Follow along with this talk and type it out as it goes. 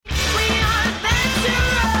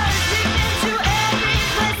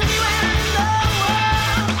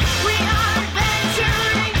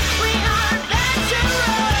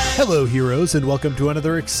Hello, heroes, and welcome to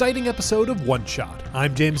another exciting episode of One Shot.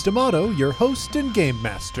 I'm James D'Amato, your host and game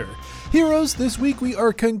master. Heroes, this week we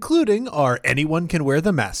are concluding our Anyone Can Wear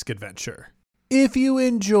the Mask adventure. If you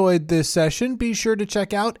enjoyed this session, be sure to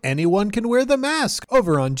check out Anyone Can Wear the Mask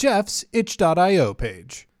over on Jeff's itch.io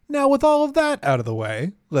page. Now, with all of that out of the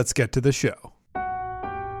way, let's get to the show.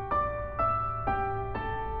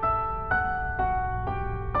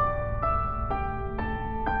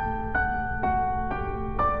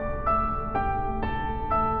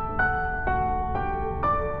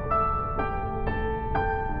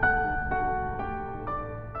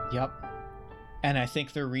 Yep. And I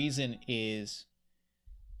think the reason is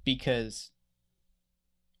because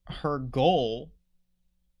her goal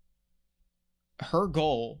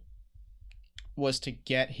was to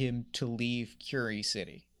get him to leave Curie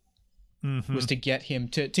City. Mm-hmm. Was to get him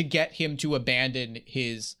to abandon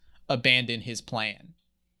his plan.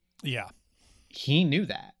 Yeah. He knew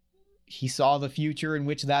that. He saw the future in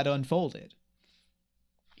which that unfolded.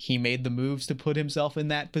 He made the moves to put himself in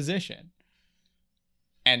that position.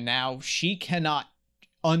 And now she cannot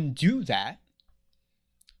undo that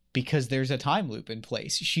because there's a time loop in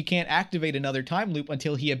place. She can't activate another time loop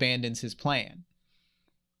until he abandons his plan.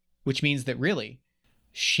 Which means that really,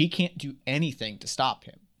 she can't do anything to stop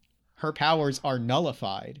him. Her powers are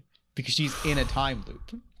nullified because she's in a time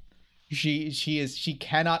loop. She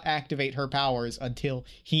cannot activate her powers until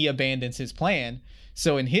he abandons his plan.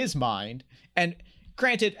 So in his mind, and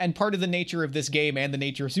granted, and part of the nature of this game and the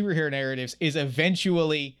nature of superhero narratives is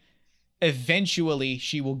eventually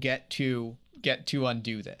she will get to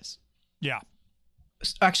undo this. Yeah.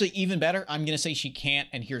 Actually, even better, I'm going to say she can't,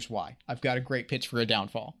 and here's why. I've got a great pitch for a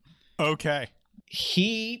downfall. Okay.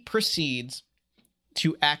 He proceeds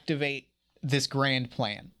to activate this grand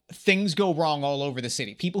plan. Things go wrong all over the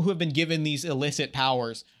city. People who have been given these illicit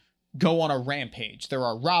powers go on a rampage. There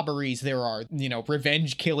are robberies, there are,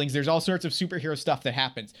 revenge killings, there's all sorts of superhero stuff that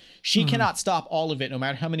happens. She cannot stop all of it no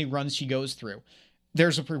matter how many runs she goes through.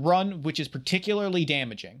 There's a run which is particularly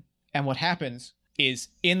damaging. And what happens is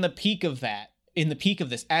in the peak of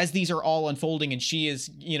this, as these are all unfolding and she is,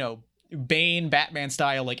 Bane, Batman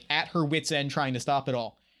style, like at her wit's end trying to stop it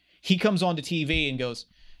all, he comes onto TV and goes,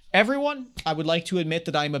 "Everyone, I would like to admit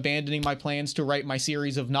that I'm abandoning my plans to write my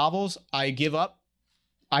series of novels. I give up.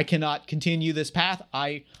 I cannot continue this path.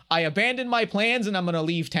 I abandon my plans and I'm going to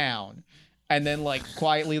leave town." And then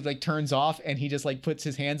quietly turns off and he just puts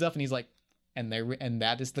his hands up and he's like, and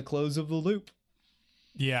that is the close of the loop.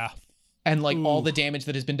 Yeah. And all the damage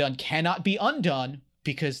that has been done cannot be undone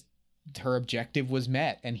because her objective was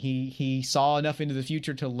met. And he saw enough into the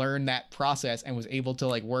future to learn that process and was able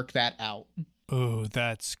to work that out. Oh,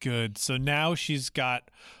 that's good. So now she's got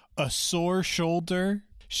a sore shoulder.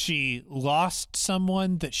 She lost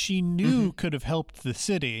someone that she knew could have helped the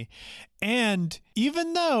city. And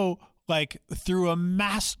even though, through a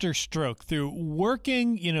master stroke, through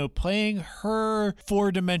working, playing her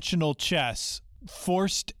four-dimensional chess,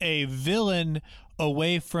 forced a villain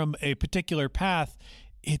away from a particular path,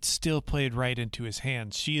 it still played right into his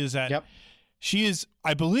hands.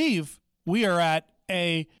 I believe we are at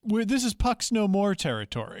this is Puck's No More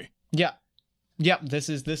territory. Yeah. Yeah, this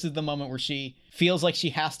is the moment where she feels like she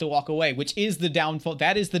has to walk away, which is the downfall.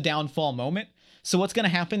 That is the downfall moment. So what's going to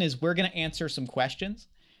happen is we're going to answer some questions,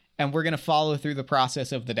 and we're going to follow through the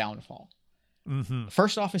process of the downfall. Mm-hmm.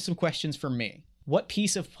 First off is some questions for me. What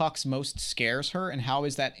piece of Puck's most scares her, and how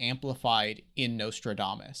is that amplified in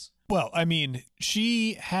Nostradamus? Well, I mean,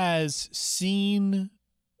 she has seen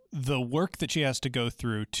the work that she has to go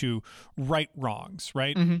through to right wrongs,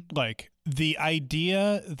 right? Mm-hmm. The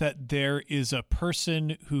idea that there is a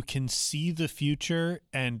person who can see the future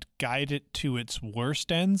and guide it to its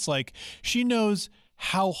worst ends. She knows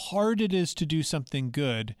how hard it is to do something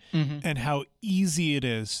good and how easy it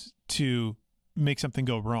is to make something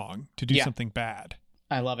go wrong, to do something bad.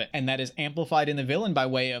 I love it. And that is amplified in the villain by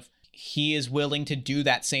way of he is willing to do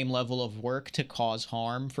that same level of work to cause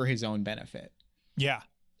harm for his own benefit. Yeah.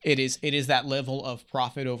 It is that level of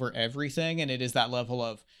profit over everything, and it is that level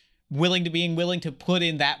of being willing to put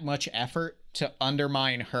in that much effort to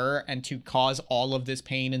undermine her and to cause all of this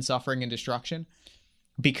pain and suffering and destruction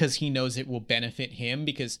because he knows it will benefit him,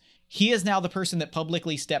 because he is now the person that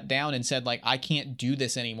publicly stepped down and said, I can't do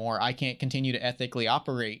this anymore. I can't continue to ethically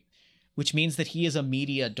operate, which means that he is a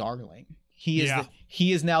media darling. He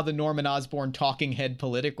is now the Norman Osborn talking head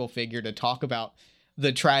political figure to talk about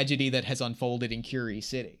the tragedy that has unfolded in Curie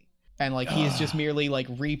City. And he has just merely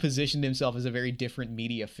repositioned himself as a very different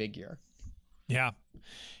media figure. Yeah.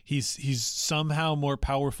 He's somehow more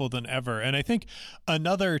powerful than ever. And I think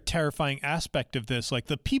another terrifying aspect of this, like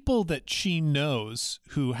the people that she knows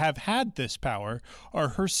who have had this power are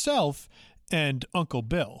herself and Uncle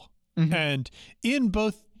Bill. Mm-hmm. And in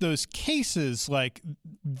both those cases, like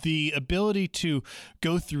the ability to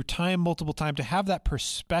go through time multiple times, to have that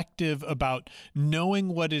perspective about knowing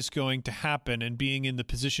what is going to happen and being in the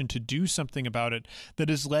position to do something about it, that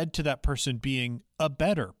has led to that person being a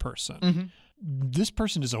better person. Mm-hmm. This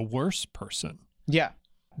person is a worse person. Yeah.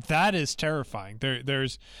 That is terrifying.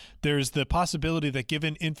 There's the possibility that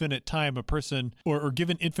given infinite time, a person or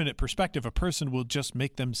given infinite perspective, a person will just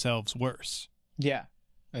make themselves worse. Yeah.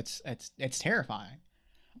 It's terrifying.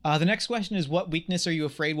 The next question is, what weakness are you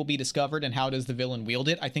afraid will be discovered and how does the villain wield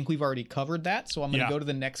it? I think we've already covered that, so I'm going to go to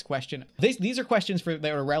the next question. These are questions that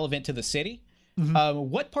are relevant to the city. Mm-hmm.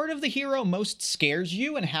 What part of the hero most scares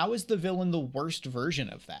you, and how is the villain the worst version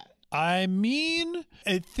of that? I mean,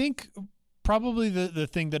 I think probably the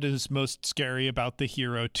thing that is most scary about the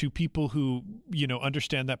hero to people who,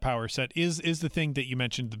 understand that power set is the thing that you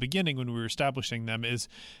mentioned at the beginning when we were establishing them, is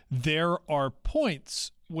there are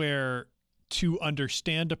points where to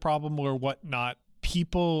understand a problem or whatnot,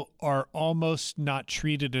 people are almost not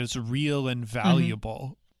treated as real and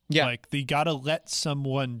valuable. Mm-hmm. Yeah. Like they got to let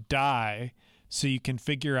someone die so you can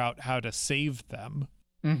figure out how to save them.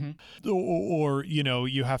 Mm-hmm. Or,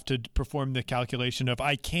 you have to perform the calculation of,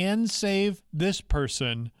 I can save this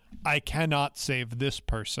person, I cannot save this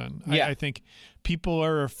person. Yeah. I think people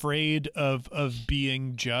are afraid of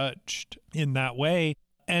being judged in that way.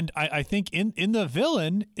 And I think in the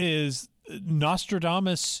villain is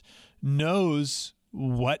Nostradamus knows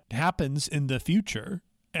what happens in the future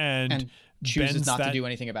and chooses not to do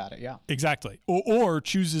anything about it. Yeah, exactly. Or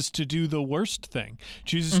chooses to do the worst thing,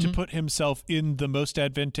 chooses to put himself in the most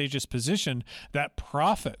advantageous position that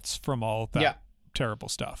profits from all of that terrible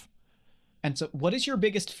stuff. And so what is your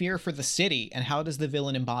biggest fear for the city, and how does the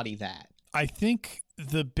villain embody that? I think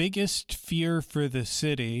the biggest fear for the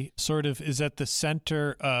city sort of is at the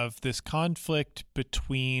center of this conflict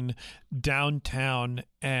between downtown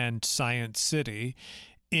and Science City,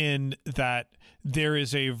 in that there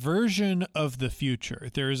is a version of the future.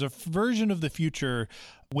 There is a version of the future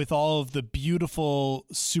with all of the beautiful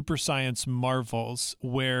super science marvels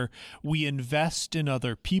where we invest in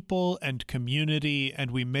other people and community and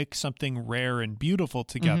we make something rare and beautiful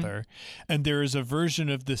together. Mm-hmm. And there is a version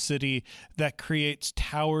of the city that creates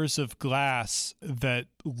towers of glass that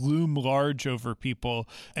loom large over people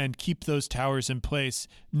and keep those towers in place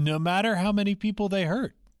no matter how many people they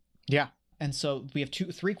hurt. Yeah. And so we have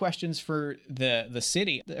 3 questions for the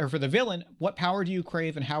city, or for the villain. What power do you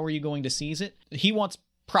crave and how are you going to seize it? He wants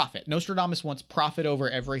profit. Nostradamus wants profit over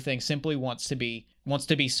everything, simply wants to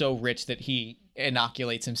be so rich that he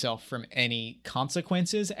inoculates himself from any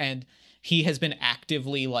consequences. And he has been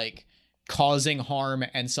actively like causing harm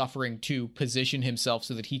and suffering to position himself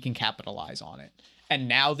so that he can capitalize on it. And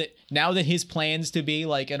now that his plans to be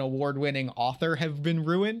like an award-winning author have been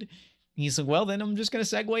ruined, he's like, well, then I'm just going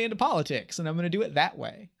to segue into politics and I'm going to do it that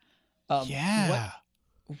way.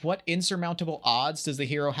 What insurmountable odds does the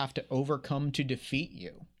hero have to overcome to defeat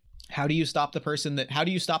you? How do you stop the person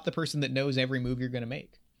that knows every move you're going to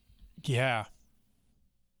make? Yeah.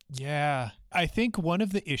 I think one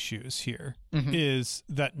of the issues here is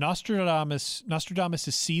that Nostradamus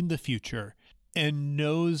has seen the future and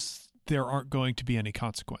knows there aren't going to be any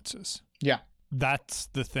consequences. Yeah. That's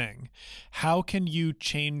the thing. How can you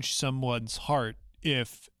change someone's heart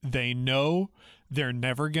if they know they're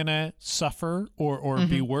never going to suffer or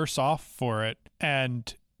be worse off for it?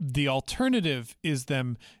 And the alternative is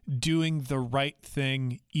them doing the right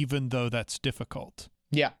thing, even though that's difficult.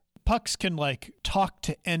 Yeah. Pucks can like talk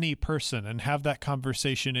to any person and have that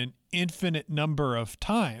conversation an infinite number of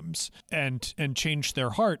times and change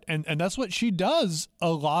their heart. And that's what she does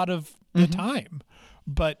a lot of the time.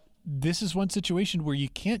 But this is one situation where you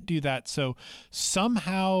can't do that. So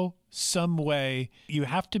somehow, some way, you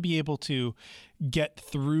have to be able to get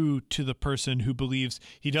through to the person who believes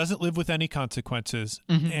he doesn't live with any consequences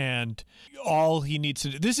and all he needs to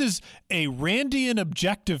do. This is a Randian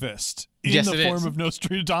objectivist in the form of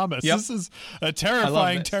Nostradamus. Yep. This is a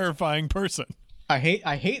terrifying person. I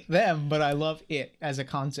hate them, but I love it as a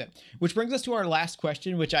concept. Which brings us to our last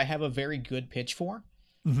question, which I have a very good pitch for.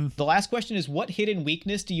 The last question is, what hidden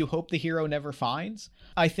weakness do you hope the hero never finds?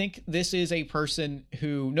 I think this is a person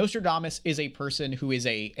who, Nostradamus is a person who is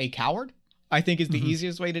a coward, I think is the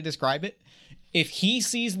easiest way to describe it. If he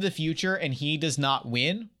sees the future and he does not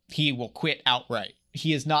win, he will quit outright.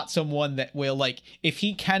 He is not someone that will, like, if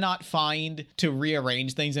he cannot find to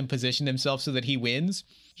rearrange things and position himself so that he wins,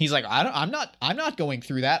 He's like, I'm not going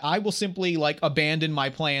through that. I will simply like abandon my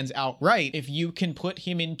plans outright. If you can put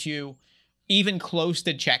him into even close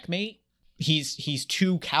to checkmate, he's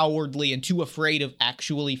too cowardly and too afraid of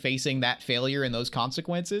actually facing that failure and those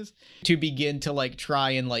consequences to begin to like try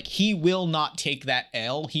and like, he will not take that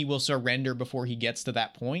L. He will surrender before he gets to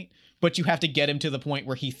that point, but you have to get him to the point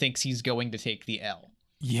where he thinks he's going to take the L.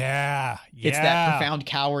 Yeah. It's that profound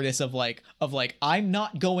cowardice of like, I'm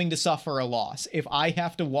not going to suffer a loss. If I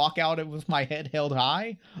have to walk out with my head held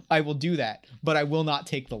high, I will do that, but I will not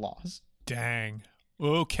take the loss. Dang.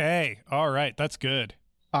 Okay. All right. That's good.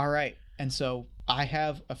 All right. And so I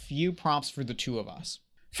have a few prompts for the two of us.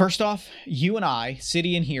 First off, you and I,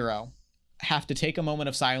 City and Hero, have to take a moment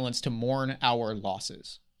of silence to mourn our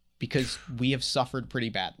losses because we have suffered pretty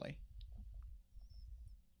badly.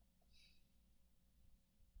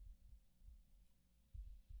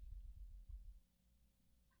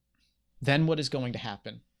 Then what is going to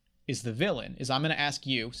happen is I'm going to ask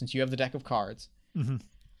you, since you have the deck of cards,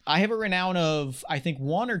 I have a renown of, I think,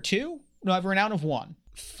 1 or 2. No, I have a renown of 1.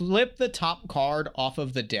 Flip the top card off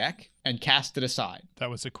of the deck and cast it aside.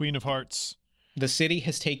 That was a Queen of Hearts. The city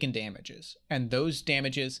has taken damages, and those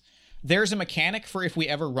damages, there's a mechanic for if we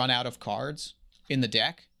ever run out of cards in the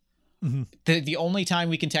deck. The only time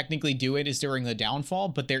we can technically do it is during the downfall,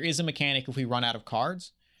 but there is a mechanic if we run out of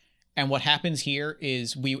cards. And what happens here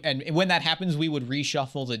is when that happens, we would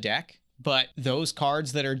reshuffle the deck, but those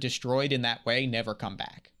cards that are destroyed in that way never come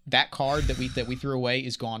back. That card that we threw away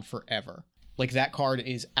is gone forever. Like, that card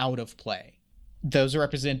is out of play. Those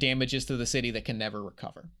represent damages to the city that can never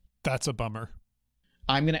recover. That's a bummer.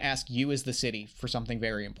 I'm going to ask you as the city for something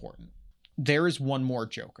very important. There is one more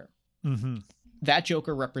Joker. That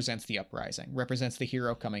Joker represents the uprising, represents the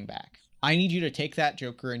hero coming back. I need you to take that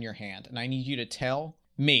Joker in your hand, and I need you to tell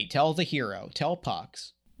the hero, tell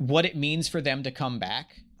Pucks, what it means for them to come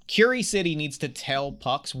back. Curie City needs to tell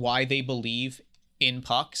Pucks why they believe in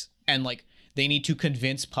Pucks, and like, they need to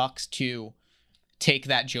convince Pucks to take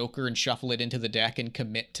that Joker and shuffle it into the deck and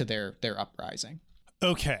commit to their uprising.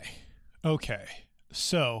 Okay.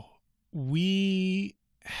 So we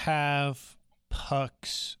have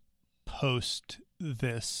Pucks post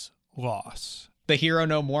this loss. The Hero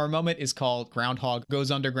No More moment is called Groundhog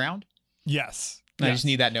Goes Underground. Yes. I just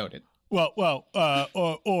need that noted. Well,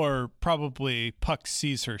 or probably Pucks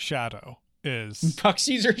sees her shadow is. Pucks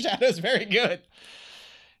sees her shadow is very good.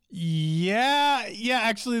 Yeah.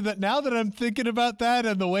 Actually, that now that I'm thinking about that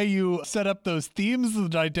and the way you set up those themes, the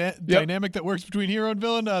dynamic that works between hero and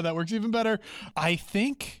villain, that works even better. I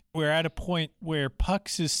think we're at a point where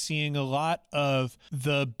Pucks is seeing a lot of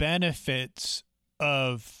the benefits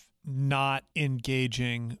of not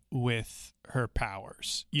engaging with her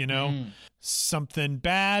powers. You know, something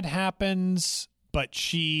bad happens, but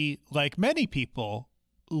she, like many people,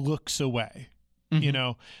 looks away. You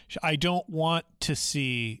know, I don't want to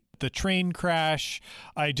see the train crash.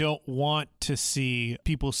 I don't want to see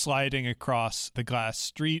people sliding across the glass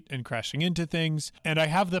street and crashing into things. And I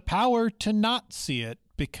have the power to not see it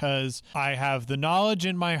because I have the knowledge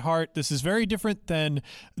in my heart. This is very different than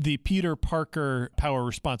the Peter Parker power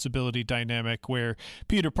responsibility dynamic where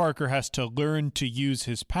Peter Parker has to learn to use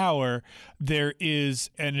his power. There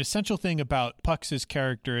is an essential thing about Pucks's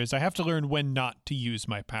character is I have to learn when not to use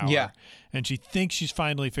my power. Yeah. And she thinks she's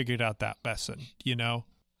finally figured out that lesson, you know?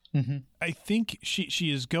 I think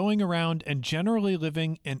she is going around and generally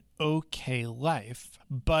living an okay life,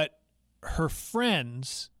 but her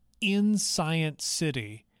friends in Science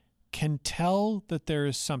City can tell that there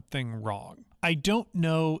is something wrong. I don't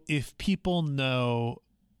know if people know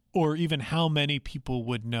or even how many people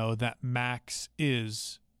would know that Max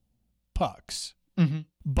is Pucks.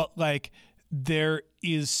 But like there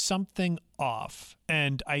is something off.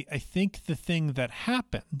 And I think the thing that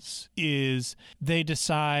happens is they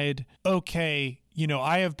decide, okay, you know,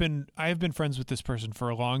 I have been friends with this person for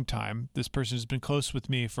a long time. This person has been close with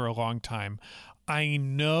me for a long time. I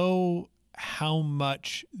know how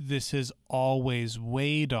much this has always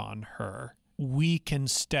weighed on her. We can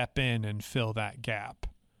step in and fill that gap.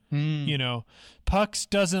 You know, Pucks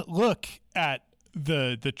doesn't look at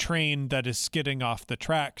the train that is skidding off the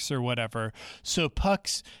tracks or whatever. So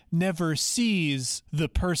Pucks never sees the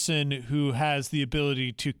person who has the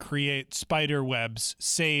ability to create spider webs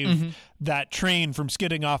save that train from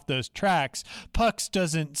skidding off those tracks. Pucks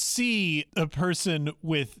doesn't see a person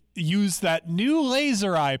use that new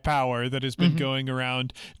laser eye power that has been going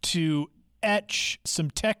around to etch some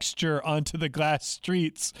texture onto the glass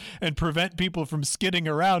streets and prevent people from skidding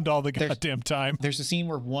around all the goddamn time. There's a scene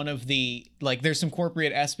where one of the, like, there's some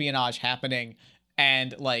corporate espionage happening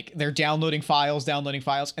and like they're downloading files,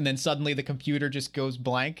 and then suddenly the computer just goes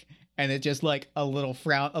blank, and it just like a little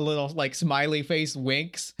frown, a little like smiley face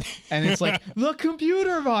winks, and it's like the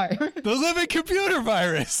computer virus, the living computer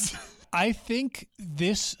virus. I think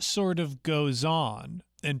this sort of goes on,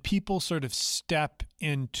 and people sort of step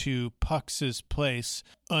into Pux's place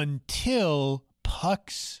until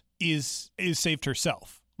Pux is saved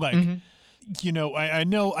herself. Like, you know, I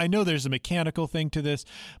know there's a mechanical thing to this,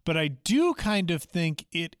 but I do kind of think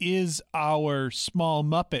it is our small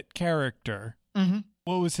Muppet character.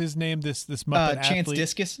 What was his name? This Muppet Chance athlete?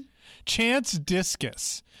 Discus. Chance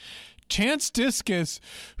Discus. Chance Discus,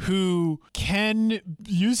 who can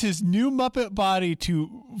use his new Muppet body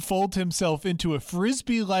to fold himself into a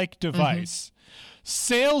Frisbee-like device,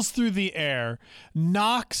 sails through the air,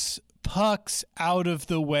 knocks Pux out of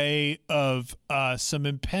the way of some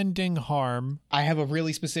impending harm. I have a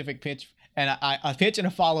really specific pitch, and a pitch and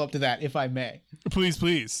a follow-up to that, if I may.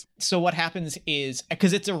 Please. So what happens is,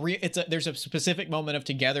 because there's a specific moment of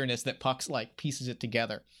togetherness that Pux like pieces it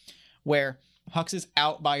together, where Pux is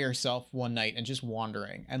out by herself one night and just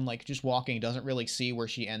wandering and like just walking, doesn't really see where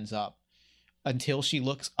she ends up until she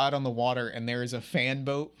looks out on the water and there is a fan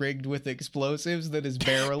boat rigged with explosives that is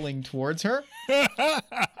barreling towards her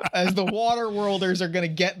as the water worlders are going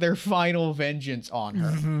to get their final vengeance on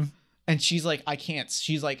her. And she's like, I can't.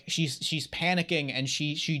 She's like, she's panicking, and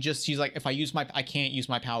she's like, if I can't use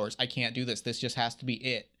my powers. I can't do this. This just has to be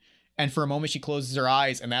it. And for a moment, she closes her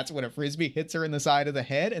eyes, and that's when a Frisbee hits her in the side of the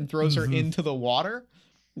head and throws her into the water,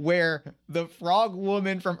 where the frog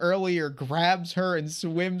woman from earlier grabs her and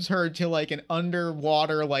swims her to like an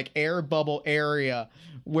underwater like air bubble area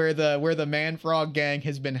where the Man Frog gang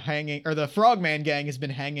has been hanging, or the Frogman gang has been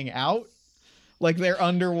hanging out, like their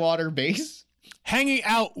underwater base. Hanging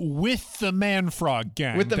out with the Man Frog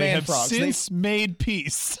gang. With the they Man have Frogs. since made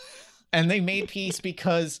peace. And they made peace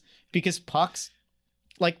because Pux,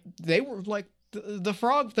 like, they were like the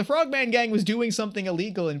Frogman gang was doing something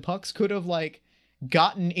illegal, and Pux could have like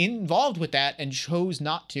gotten involved with that and chose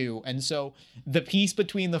not to. And so the peace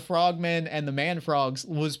between the Frogmen and the Man Frogs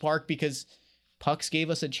was sparked because Pux gave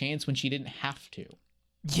us a chance when she didn't have to.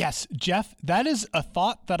 Yes, Jeff, that is a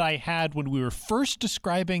thought that I had when we were first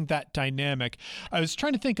describing that dynamic. I was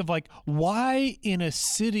trying to think of like, why in a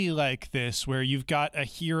city like this where you've got a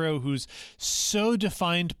hero who's so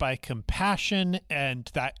defined by compassion,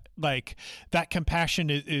 and that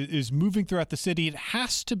compassion is moving throughout the city, it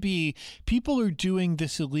has to be people are doing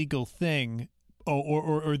this illegal thing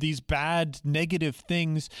or these bad negative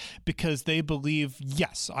things because they believe,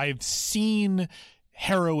 yes, I've seen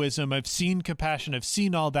heroism, I've seen compassion, I've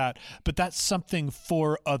seen all that, but that's something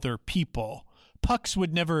for other people. Pux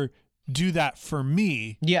would never do that for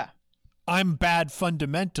me. Yeah. I'm bad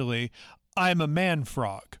fundamentally. I'm a man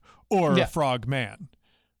frog or a frog man.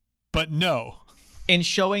 But no. In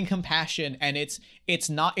showing compassion, and it's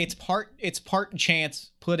part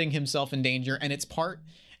Chance putting himself in danger, and it's part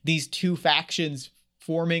these two factions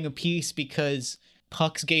forming a peace because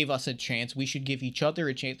Pux gave us a chance. We should give each other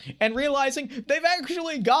a chance. And realizing they've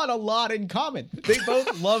actually got a lot in common. They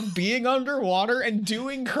both love being underwater and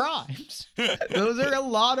doing crimes. Those are a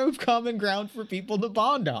lot of common ground for people to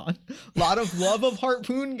bond on. A lot of love of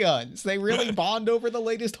harpoon guns. They really bond over the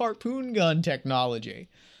latest harpoon gun technology.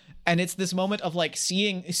 And it's this moment of like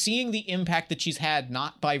seeing the impact that she's had,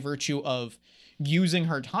 not by virtue of using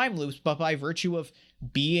her time loops, but by virtue of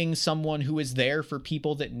being someone who is there for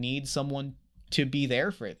people that need someone to be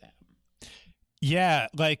there for them. Yeah,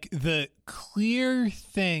 like the clear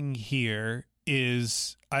thing here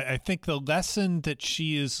is, I think the lesson that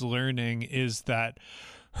she is learning is that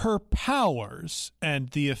her powers and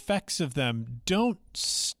the effects of them don't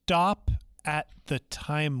stop at the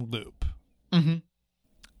time loop.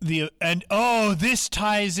 This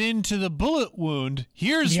ties into the bullet wound.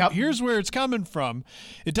 Here's where it's coming from.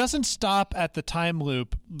 It doesn't stop at the time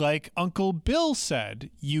loop. Like Uncle Bill said,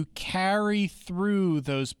 you carry through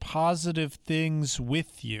those positive things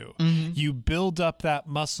with you. You build up that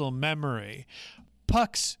muscle memory.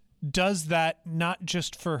 Pux does that not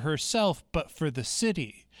just for herself, but for the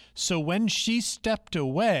city. So when she stepped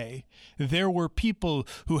away, there were people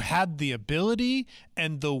who had the ability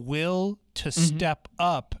and the will to step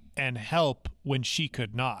up and help when she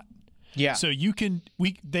could not. Yeah. So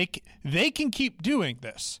they can keep doing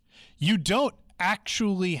this. You don't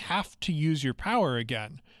actually have to use your power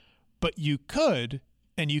again, but you could,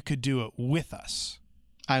 and you could do it with us.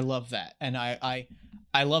 I love that. And I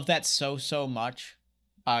love that so much.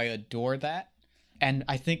 I adore that. And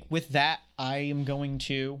I think with that, I am going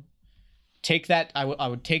to take that. I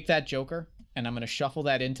would take that Joker, and I'm going to shuffle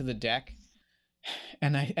that into the deck.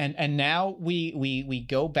 And now we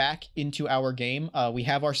go back into our game. We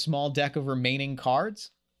have our small deck of remaining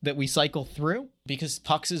cards that we cycle through because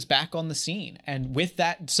Pucks is back on the scene. And with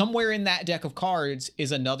that, somewhere in that deck of cards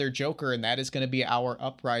is another Joker, and that is going to be our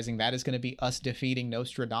uprising. That is going to be us defeating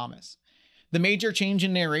Nostradamus. The major change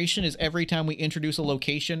in narration is every time we introduce a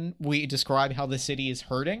location, we describe how the city is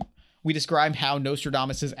hurting. We describe how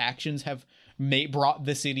Nostradamus's actions have brought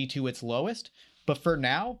the city to its lowest. But for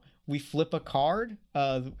now, we flip a card,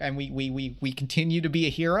 and we continue to be a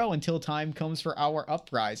hero until time comes for our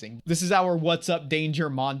uprising. This is our What's Up Danger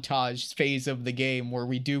montage phase of the game, where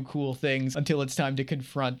we do cool things until it's time to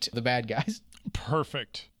confront the bad guys.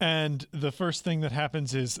 Perfect. And the first thing that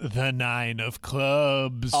happens is the 9 of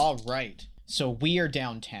clubs. All right. So we are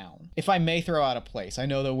downtown. If I may throw out a place, I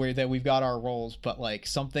know that we've got our roles, but like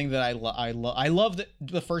something that I love that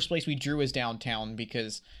the first place we drew is downtown,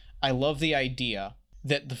 because I love the idea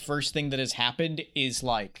that the first thing that has happened is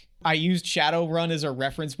like, I used Shadowrun as a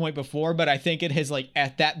reference point before, but I think it has like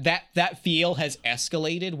at that feel has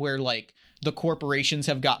escalated where like the corporations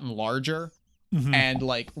have gotten larger, and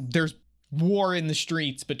like there's war in the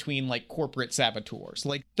streets between like corporate saboteurs.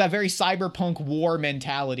 Like that very cyberpunk war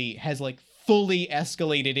mentality has like fully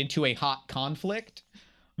escalated into a hot conflict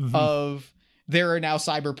of there are now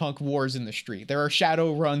cyberpunk wars in the street. There are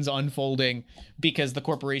shadow runs unfolding because the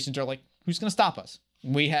corporations are like, who's going to stop us?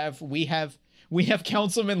 We have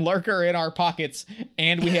Councilman Lurker in our pockets,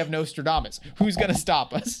 and we have Nostradamus. Who's going to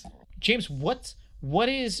stop us? James, what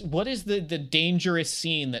is the dangerous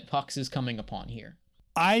scene that Pucks is coming upon here?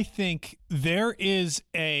 I think there is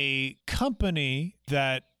a company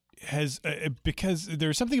that has, because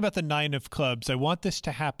there's something about the 9 of clubs. I want this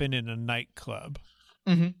to happen in a nightclub.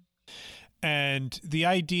 And the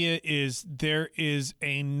idea is there is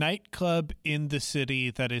a nightclub in the city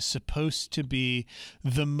that is supposed to be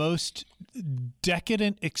the most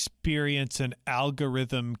decadent experience an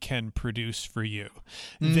algorithm can produce for you.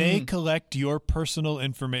 They collect your personal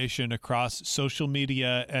information across social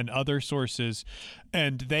media and other sources,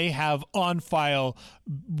 and they have on file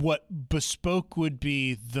what bespoke would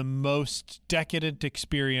be the most decadent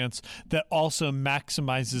experience that also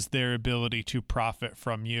maximizes their ability to profit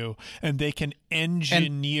from you. And they can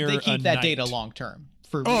engineer and they keep that data long term.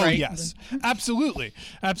 Right? Yes, absolutely.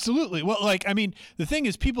 Well, like, I mean, the thing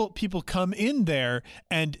is people come in there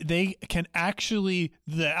and they can actually,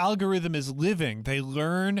 the algorithm is living. They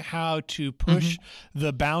learn how to push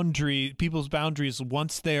people's boundaries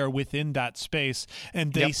once they are within that space,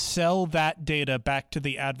 and they sell that data back to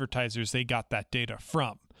the advertisers they got that data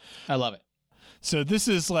from. I love it. So this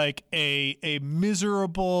is like a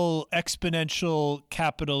miserable exponential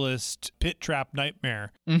capitalist pit trap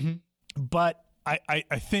nightmare. But I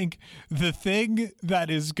think the thing that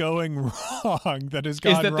is going wrong, that has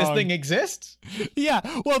gone wrong, is that this thing exists? Yeah,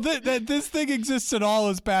 well, that this thing exists at all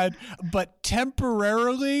is bad, but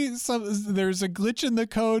temporarily, there's a glitch in the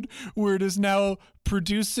code where it is now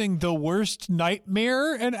producing the worst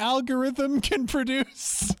nightmare an algorithm can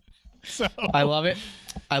produce. So I love it.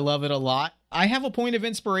 I love it a lot. I have a point of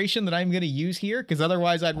inspiration that I'm going to use here, because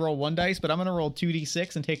otherwise I'd roll 1 dice, but I'm going to roll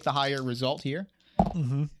 2d6 and take the higher result here.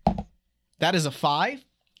 That is a 5.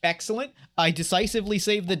 Excellent. I decisively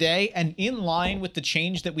save the day, and in line with the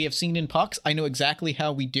change that we have seen in Pucks, I know exactly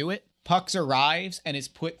how we do it. Pucks arrives and is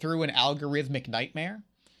put through an algorithmic nightmare.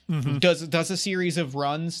 Does a series of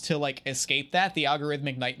runs to like escape that. The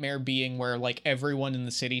algorithmic nightmare being where like everyone in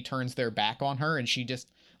the city turns their back on her, and she just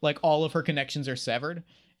like all of her connections are severed.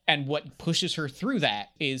 And what pushes her through that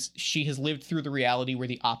is she has lived through the reality where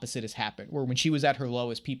the opposite has happened, where when she was at her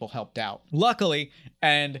lowest, people helped out. Luckily,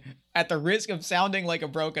 and at the risk of sounding like a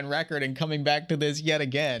broken record and coming back to this yet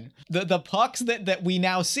again, the Pucks that we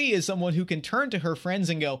now see is someone who can turn to her friends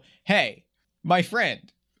and go, hey, my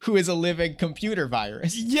friend, who is a living computer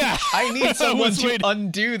virus. Yeah. I need someone to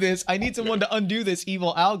undo this. I need someone to undo this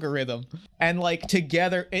evil algorithm. And like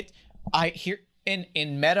together, in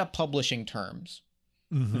meta publishing terms,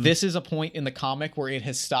 this is a point in the comic where it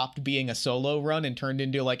has stopped being a solo run and turned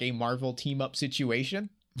into like a Marvel team up situation.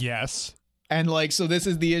 Yes. And like, so this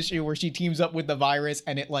is the issue where she teams up with the virus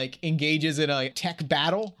and it like engages in a tech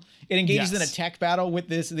battle. It engages in a tech battle with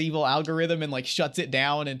this evil algorithm and like shuts it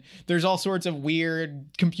down. And there's all sorts of weird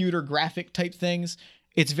computer graphic type things.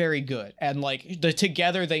 It's very good. And like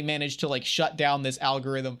together they manage to like shut down this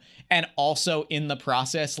algorithm and also in the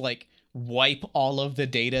process, like wipe all of the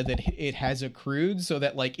data that it has accrued so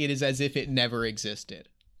that like it is as if it never existed.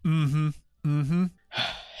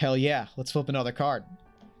 Hell yeah. Let's flip another card.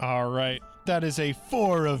 All right. That is a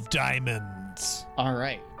 4 of diamonds. All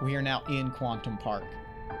right. We are now in Quantum Park.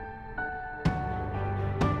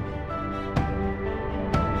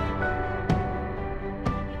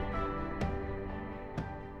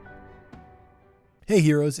 Hey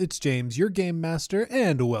heroes, it's James, your game master,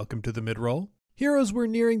 and welcome to the midroll. Heroes, we're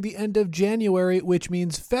nearing the end of January, which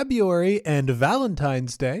means February and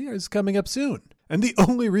Valentine's Day is coming up soon. And the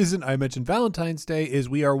only reason I mention Valentine's Day is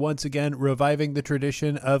we are once again reviving the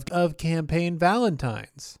tradition of campaign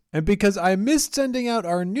Valentines. And because I missed sending out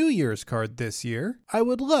our New Year's card this year, I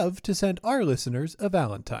would love to send our listeners a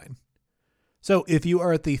Valentine. So if you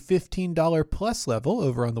are at the $15 plus level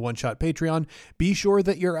over on the One Shot Patreon, be sure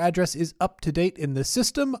that your address is up to date in the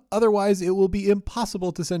system. Otherwise, it will be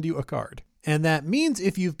impossible to send you a card. And that means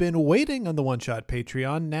if you've been waiting on the One Shot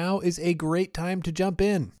Patreon, now is a great time to jump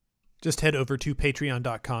in. Just head over to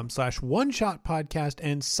patreon.com/oneshotpodcast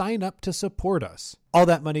and sign up to support us. All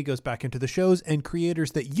that money goes back into the shows and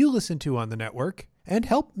creators that you listen to on the network and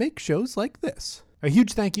help make shows like this. A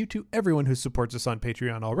huge thank you to everyone who supports us on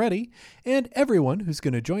Patreon already, and everyone who's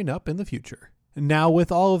going to join up in the future. Now,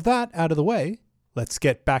 with all of that out of the way, let's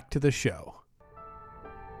get back to the show.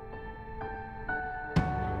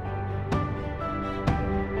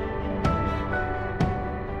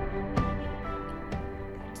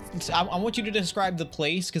 So I want you to describe the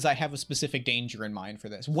place because I have a specific danger in mind for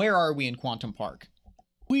this. Where are we in Quantum Park?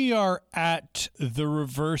 We are at the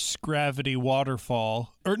reverse gravity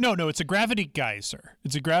waterfall. Or no, it's a gravity geyser.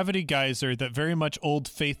 It's a gravity geyser that very much Old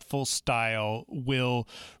Faithful style will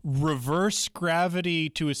reverse gravity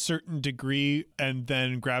to a certain degree and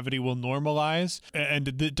then gravity will normalize. And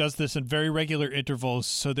it does this in very regular intervals.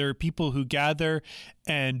 So there are people who gather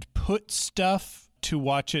and put stuff to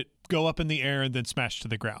watch it go up in the air and then smash to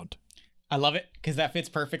the ground. I love it because that fits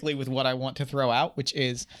perfectly with what I want to throw out, which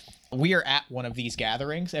is we are at one of these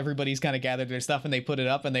gatherings. Everybody's kind of gathered their stuff and they put it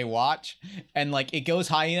up and they watch. And like it goes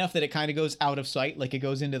high enough that it kind of goes out of sight, like it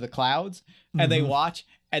goes into the clouds and they watch.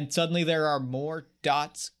 And suddenly there are more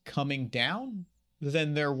dots coming down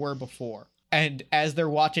than there were before. And as they're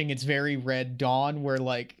watching, it's very Red Dawn where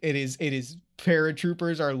like it is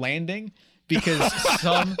paratroopers are landing. Because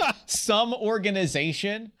some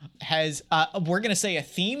organization has, we're going to say a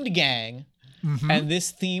themed gang, and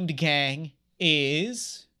this themed gang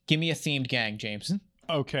is, give me a themed gang, Jameson.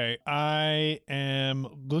 Okay, I am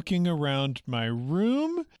looking around my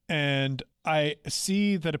room, and I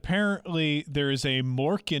see that apparently there is a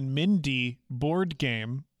Mork and Mindy board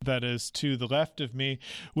game that is to the left of me,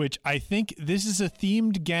 which I think this is a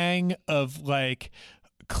themed gang of, like,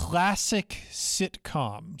 classic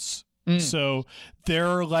sitcoms. So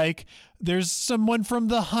there's someone from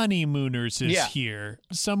The Honeymooners is here.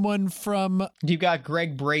 Someone from you've got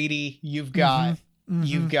Greg Brady. You've got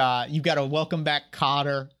a Welcome Back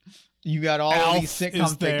Kotter. You got all Alf of these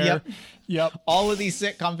sitcom figures. Yep. All of these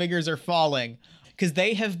sitcom figures are falling because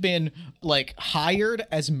they have been like hired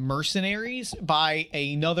as mercenaries by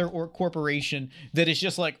another corporation that is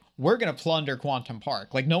just like, we're going to plunder Quantum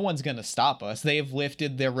Park. Like no one's going to stop us. They have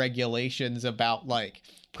lifted their regulations about like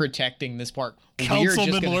protecting this park.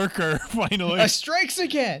 Councilman Lurker finally strikes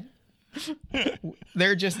again.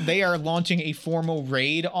 They are launching a formal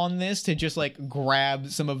raid on this to just like grab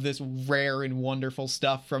some of this rare and wonderful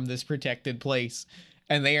stuff from this protected place,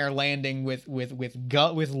 and they are landing with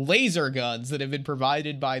laser guns that have been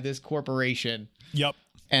provided by this corporation. Yep.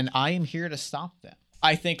 And I am here to stop them.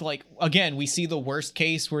 I think, like, again, we see the worst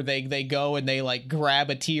case where they go and they like grab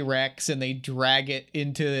a T-Rex and they drag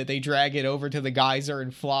it over to the geyser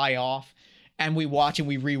and fly off. And we watch and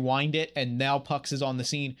we rewind it. And now Pucks is on the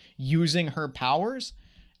scene using her powers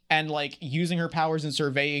and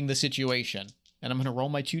surveying the situation. And I'm going to roll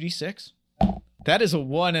my 2d6. That is a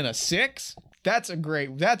 1 and a 6. That's a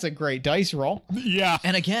great dice roll. Yeah.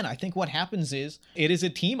 And again, I think what happens is it is a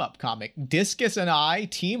team up comic. Discus and I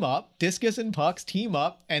team up, Discus and Pucks team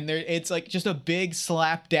up, and it's like just a big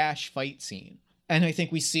slapdash fight scene. And I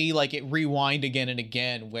think we see like it rewind again and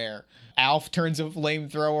again where Alf turns a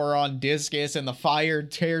flamethrower on Discus and the fire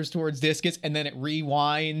tears towards Discus, and then it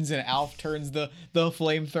rewinds and Alf turns the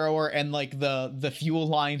flamethrower and like the fuel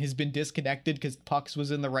line has been disconnected because Pucks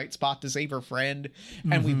was in the right spot to save her friend.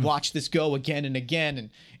 And we watch this go again and again, and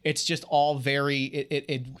it's just all very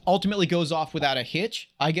it ultimately goes off without a hitch.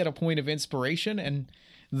 I get a point of inspiration and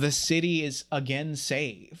the city is again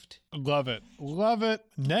saved. Love it. Love it.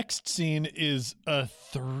 Next scene is a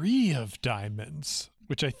 3 of diamonds,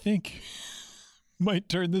 which I think might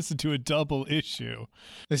turn this into a double issue.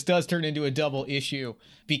 This does turn into a double issue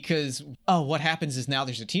because, what happens is now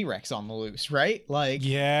there's a T-Rex on the loose, right? Like,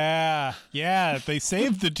 yeah, they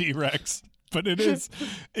saved the T-Rex, but it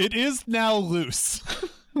is now loose.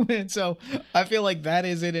 And so I feel like that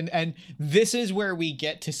is it. And this is where we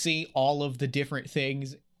get to see all of the different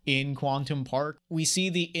things in Quantum Park. We see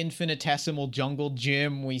the infinitesimal jungle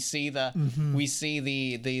gym. We see the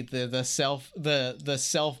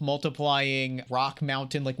self-multiplying rock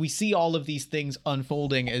mountain. Like, we see all of these things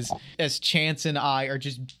unfolding as Chance and I are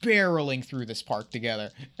just barreling through this park together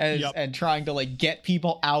and trying to like get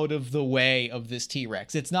people out of the way of this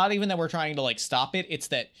T-Rex. It's not even that we're trying to like stop it. It's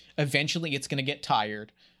that eventually it's going to get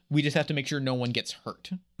tired. We just have to make sure no one gets hurt.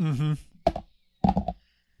 Mm-hmm.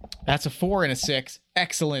 That's a 4 and a 6.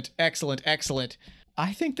 Excellent, excellent, excellent.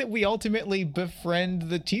 I think that we ultimately befriend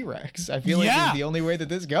the T-Rex. I feel like it's the only way that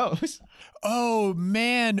this goes. Oh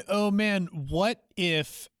man. What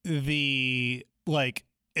if the like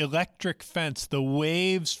electric fence, the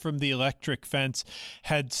waves from the electric fence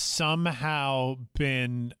had somehow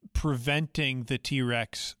been preventing the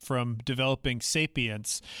T-Rex from developing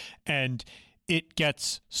sapience, and it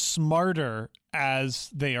gets smarter as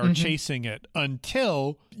they are chasing it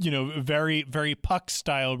until, very, very Puck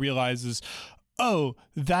style realizes, oh,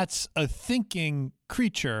 that's a thinking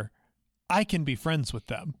creature. I can be friends with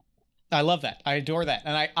them. I love that. I adore that.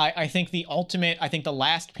 And I think the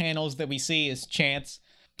last panels that we see is Chance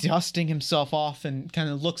dusting himself off and kind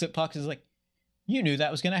of looks at Puck and is like, you knew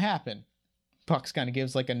that was going to happen. Puck kind of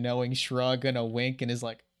gives like a knowing shrug and a wink and is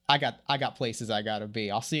like, I got places I gotta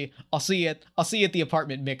be. I'll see you at the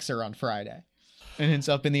apartment mixer on Friday. And it's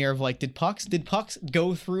up in the air of like, did Pucks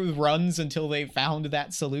go through runs until they found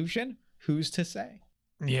that solution? Who's to say?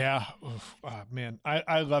 Yeah. Oof. Oh, man,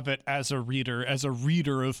 I love it as a reader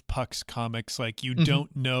of Puck's comics. Like, you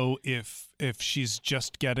don't know if she's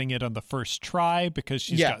just getting it on the first try because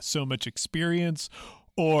she's got so much experience,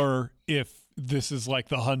 or if this is like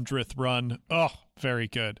the 100th run. Oh, very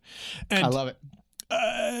good. And I love it.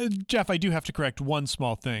 Jeff, I do have to correct one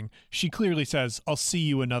small thing. She clearly says, I'll see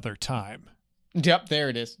you another time. Yep, there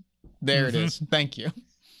it is. It is. Thank you.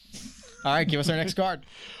 All right, give us our next card.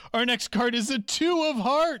 Our next card is a 2 of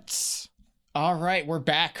Hearts. All right, we're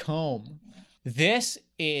back home. This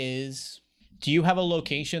is... Do you have a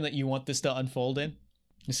location that you want this to unfold in?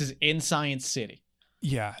 This is in Science City.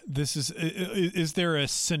 Yeah, this is there a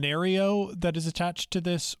scenario that is attached to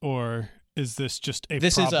this, or... Is this just a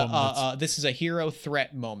problem? This is a hero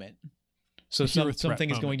threat moment. So something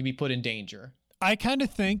is going to be put in danger. I kind of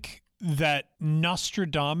think that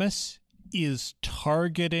Nostradamus is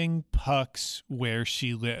targeting Pucks where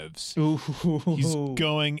she lives. Ooh. He's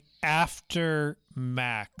going after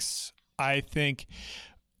Max. I think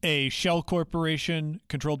a shell corporation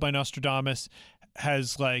controlled by Nostradamus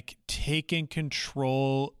has like taken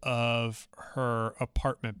control of her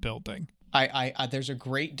apartment building. I there's a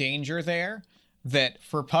great danger there that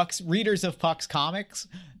for readers of Puck's comics,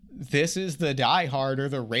 this is the Die Hard or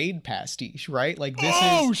the Raid pastiche, right? Like this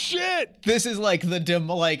shit! This is like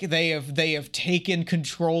they have taken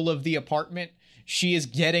control of the apartment. She is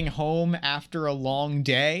getting home after a long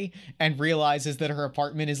day and realizes that her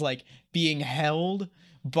apartment is like being held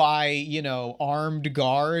by, armed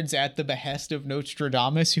guards at the behest of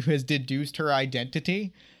Nostradamus, who has deduced her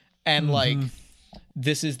identity. And like,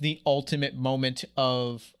 this is the ultimate moment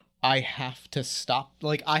of, I have to stop.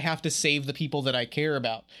 Like, I have to save the people that I care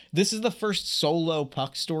about. This is the first solo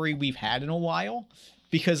Puck story we've had in a while,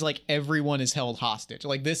 because like everyone is held hostage.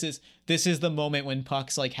 Like this is the moment when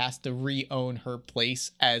Puck's like has to re-own her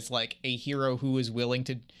place as like a hero who is willing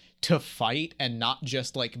to fight and not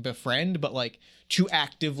just like befriend, but like to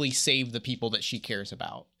actively save the people that she cares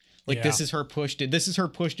about. Like this is her pushed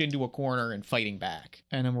into a corner and fighting back.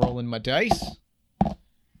 And I'm rolling my dice.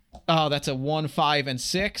 Oh, that's a 1, 5, and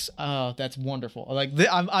 6. Oh, that's wonderful. Like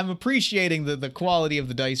I'm appreciating the quality of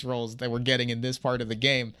the dice rolls that we're getting in this part of the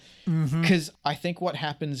game, because I think what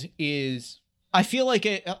happens is I feel like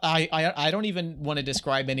I don't even want to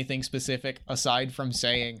describe anything specific aside from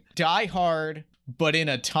saying Die Hard, but in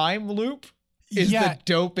a time loop is the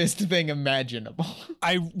dopest thing imaginable.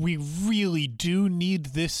 We really do need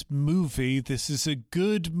this movie. This is a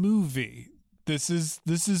good movie. This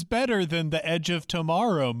is better than the Edge of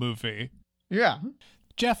Tomorrow movie. Yeah.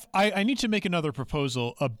 Jeff, I need to make another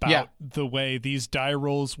proposal about the way these die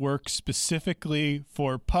rolls work specifically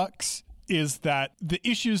for Pucks, is that the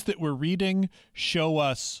issues that we're reading show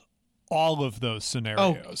us all of those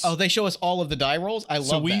scenarios. Oh, they show us all of the die rolls? I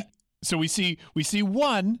love that. So we see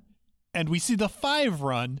 1 and we see the 5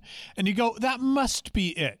 run and you go, that must be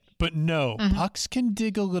it. But no, Pucks can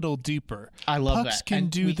dig a little deeper. I love that. Pucks can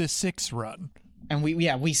do the 6 run. And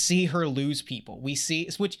we see her lose people. We see,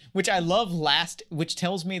 which I love which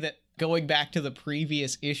tells me that going back to the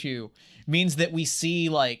previous issue means that we see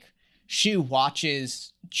like she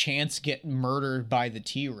watches Chance get murdered by the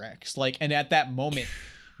T-Rex. Like, and at that moment,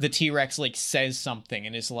 the T-Rex like says something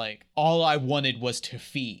and is like, all I wanted was to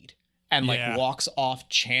feed, and like Yeah. walks off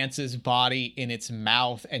Chance's body in its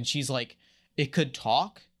mouth, and she's like, it could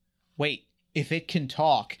talk? Wait, if it can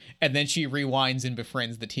talk. And then she rewinds and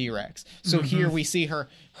befriends the T-Rex. So here we see her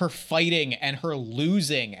fighting and her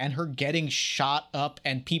losing and her getting shot up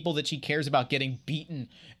and people that she cares about getting beaten,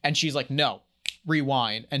 and she's like, no,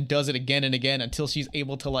 rewind, and does it again and again until she's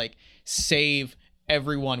able to like save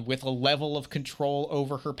everyone with a level of control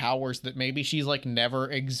over her powers that maybe she's like never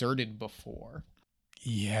exerted before.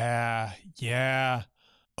 Yeah.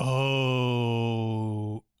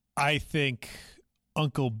 Oh, I think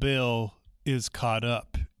Uncle Bill is caught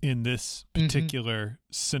up in this particular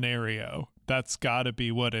scenario. That's got to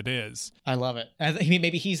be what it is. I love it. I think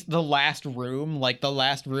maybe he's the last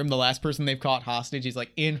person they've caught hostage. He's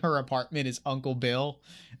like in her apartment is Uncle Bill,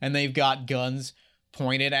 and they've got guns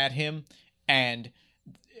pointed at him. And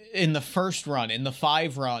in the first run, in the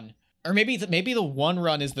 5 run, or maybe the 1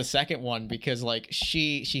 run is the second one, because like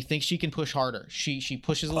she thinks she can push harder. She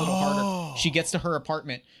pushes a little harder. She gets to her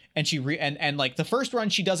apartment, and and like the first run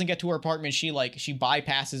she doesn't get to her apartment. She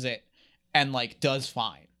bypasses it and like does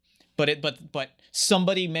fine. But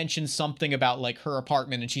somebody mentions something about like her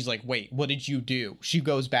apartment, and she's like, wait, what did you do? She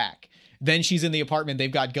goes back. Then she's in the apartment.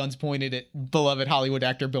 They've got guns pointed at beloved Hollywood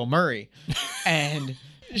actor Bill Murray. And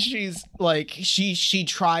she's like, she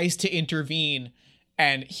tries to intervene,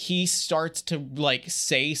 and he starts to like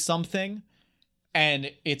say something,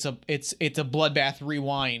 and it's a bloodbath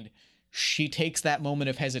rewind. She takes that moment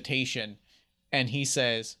of hesitation, and he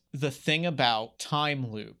says, the thing about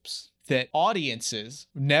time loops that audiences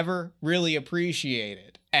never really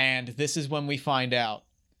appreciated. And this is when we find out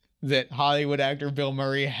that Hollywood actor Bill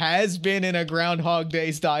Murray has been in a Groundhog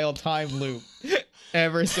Day style time loop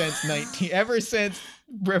ever since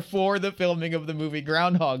before the filming of the movie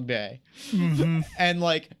Groundhog Day. And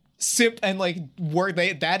like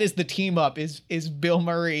that is the team up is Bill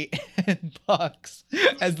Murray and Pucks,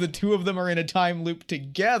 as the two of them are in a time loop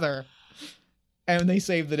together, and they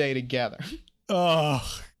save the day together.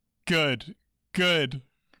 Oh, good.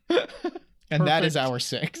 And that is our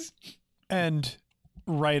 6. And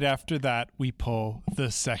right after that, we pull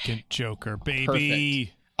the second Joker, baby.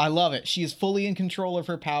 Perfect. I love it. She is fully in control of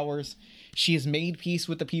her powers. She has made peace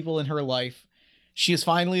with the people in her life. She has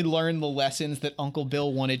finally learned the lessons that Uncle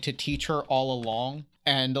Bill wanted to teach her all along.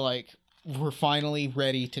 And like, we're finally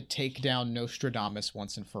ready to take down Nostradamus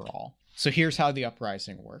once and for all. So here's how the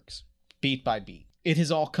uprising works, beat by beat. It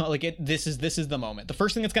has all come like it. This is the moment. The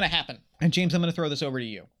first thing that's going to happen. And James, I'm going to throw this over to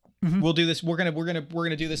you. We'll do this. We're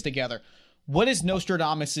gonna do this together. What is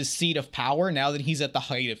Nostradamus' seat of power now that he's at the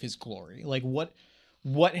height of his glory? Like what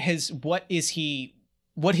has he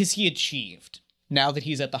achieved now that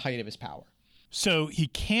he's at the height of his power? So he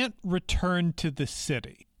can't return to the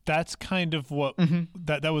city. That's kind of what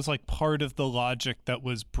that was like part of the logic that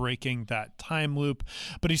was breaking that time loop,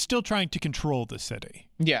 but he's still trying to control the city.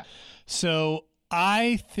 Yeah. So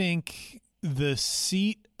I think the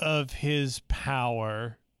seat of his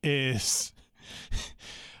power is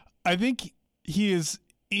I think he is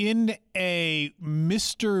in a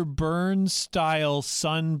Mr. Burns style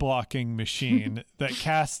sun blocking machine that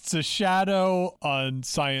casts a shadow on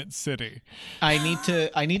Science City. I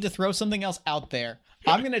need to throw something else out there.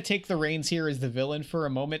 I'm going to take the reins here as the villain for a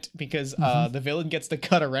moment, because the villain gets to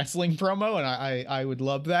cut a wrestling promo, and I would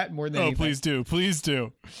love that more than anything. Please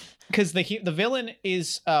do. Because the villain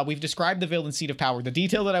is, we've described the villain's seat of power. The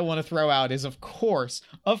detail that I want to throw out is, of course,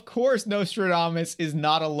 Nostradamus is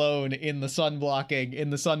not alone in the sun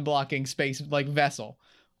blocking space like vessel.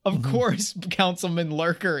 Of course, Councilman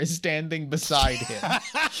Lurker is standing beside him.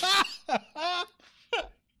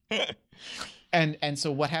 And so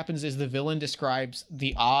what happens is the villain describes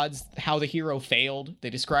the odds, how the hero failed. They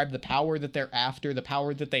describe the power that they're after, the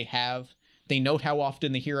power that they have. They note how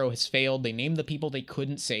often the hero has failed. They name the people they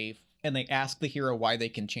couldn't save, and they ask the hero why they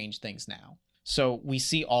can change things now. So we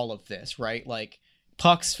see all of this, right? Like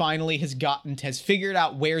Pucks finally has figured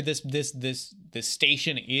out where this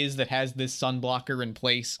station is that has this sun blocker in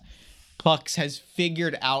place. Pucks has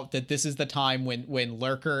figured out that this is the time when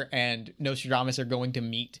Lurker and Nostradamus are going to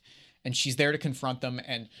meet, and she's there to confront them.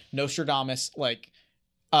 And Nostradamus,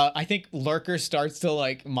 I think Lurker starts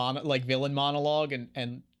to villain monologue,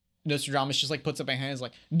 and Nostradamus just puts up a hand,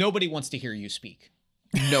 like, nobody wants to hear you speak.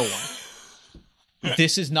 No one.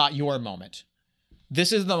 This is not your moment.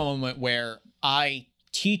 This is the moment where I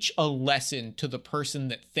teach a lesson to the person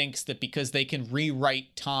that thinks that because they can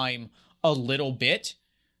rewrite time a little bit,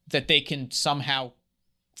 that they can somehow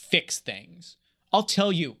fix things. I'll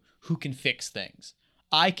tell you who can fix things.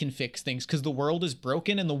 I can fix things because the world is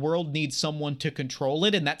broken and the world needs someone to control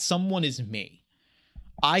it, and that someone is me.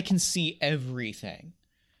 I can see everything.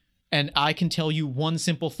 And I can tell you one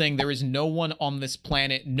simple thing. There is no one on this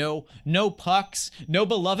planet, no Pucks, no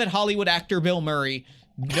beloved Hollywood actor Bill Murray.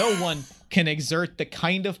 No one can exert the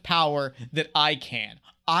kind of power that I can.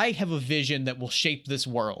 I have a vision that will shape this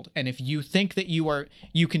world. And if you think that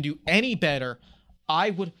you can do any better,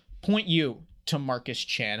 I would point you to Marcus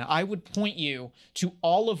Chan. I would point you to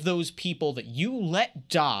all of those people that you let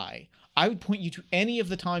die. I would point you to any of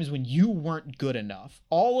the times when you weren't good enough.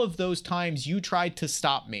 All of those times you tried to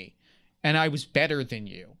stop me, and I was better than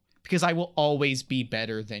you, because I will always be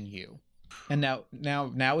better than you. And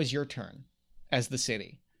now is your turn as the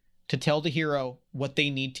city to tell the hero what they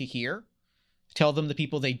need to hear. Tell them the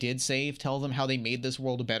people they did save. Tell them how they made this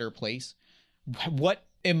world a better place. What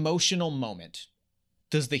emotional moment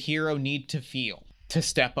does the hero need to feel to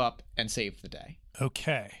step up and save the day?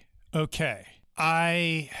 Okay.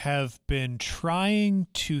 I have been trying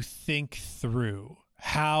to think through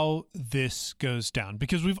how this goes down,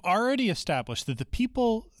 because we've already established that the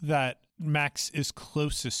people that Max is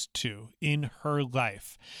closest to in her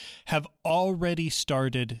life have already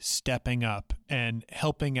started stepping up and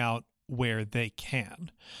helping out where they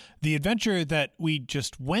can. The adventure that we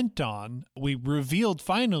just went on, we revealed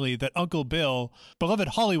finally that Uncle Bill, beloved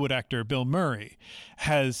Hollywood actor Bill Murray,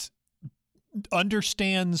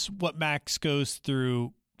 understands what Max goes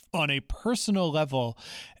through on a personal level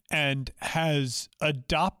and has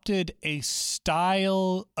adopted a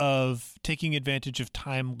style of taking advantage of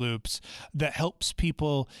time loops that helps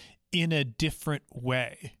people in a different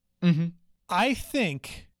way. Mm-hmm. I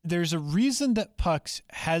think there's a reason that Pucks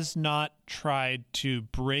has not tried to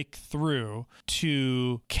break through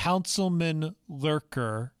to Councilman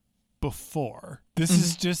Lurker before.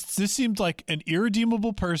 This seemed like an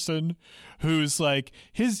irredeemable person who's like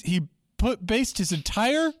based his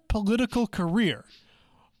entire political career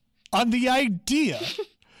on the idea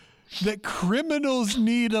that criminals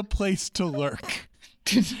need a place to lurk.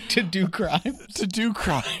 to do crimes. To do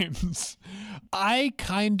crimes. I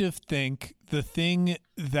kind of think the thing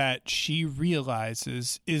that she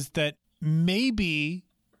realizes is that maybe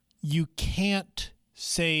you can't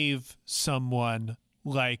save someone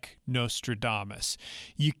like Nostradamus.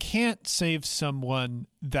 You can't save someone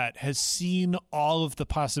that has seen all of the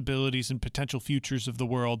possibilities and potential futures of the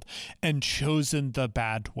world and chosen the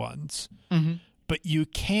bad ones. Mm-hmm. But you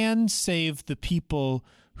can save the people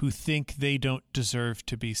who think they don't deserve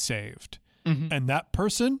to be saved. Mm-hmm. And that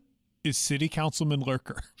person is City Councilman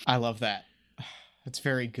Lurker. I love that. That's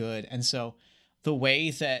very good. And so the way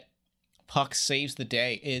that Puck saves the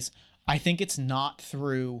day is, I think it is not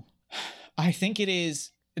through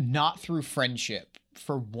friendship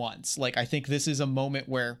for once. Like, I think this is a moment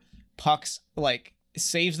where Pucks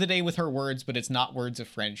saves the day with her words, but it's not words of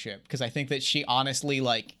friendship. Because I think that she honestly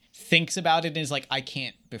thinks about it and is like, I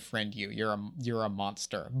can't befriend you. You're a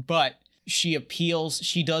monster. But she appeals.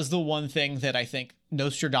 She does the one thing that I think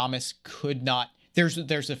Nostradamus could not.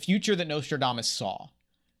 There's a future that Nostradamus saw.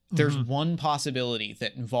 There's one possibility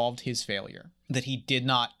that involved his failure that he did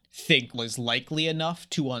not think was likely enough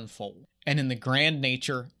to unfold. And in the grand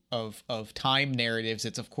nature of time narratives,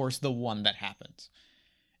 it's of course the one that happens.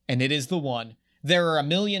 And it is the one. There are a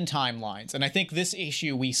million timelines. And I think this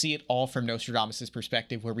issue, we see it all from Nostradamus'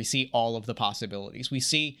 perspective, where we see all of the possibilities. We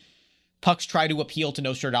see Pucks try to appeal to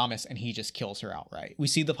Nostradamus and he just kills her outright. We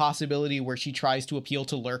see the possibility where she tries to appeal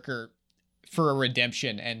to Lurker for a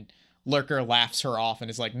redemption and Lurker laughs her off and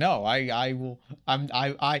is like, no, I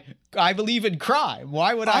believe in crime.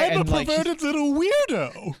 Why would I? I'm a perverted little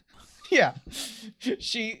weirdo. Yeah.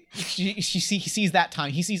 She sees that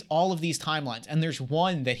time. He sees all of these timelines, and there's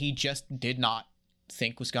one that he just did not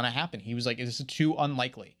think was going to happen. He was like, this is too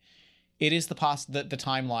unlikely. It is the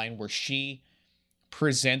timeline where she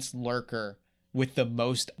presents Lurker with the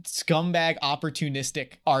most scumbag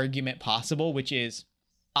opportunistic argument possible, which is,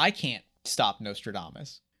 I can't stop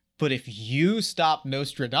Nostradamus. But if you stop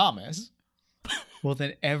Nostradamus, well,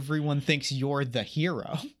 then everyone thinks you're the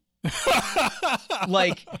hero.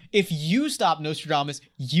 If you stop Nostradamus,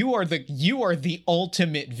 you are the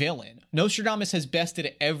ultimate villain. Nostradamus has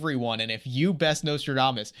bested everyone, and if you best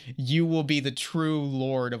Nostradamus, you will be the true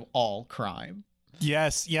lord of all crime.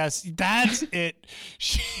 Yes, that's it.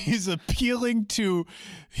 She's appealing to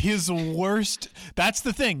his worst. That's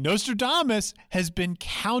the thing. Nostradamus has been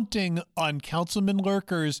counting on Councilman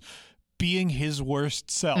Lurker's being his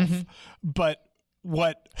worst self. Mm-hmm. But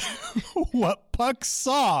what Puck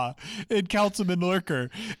saw in Councilman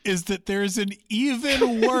Lurker is that there's an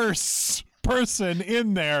even worse person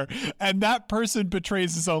in there, and that person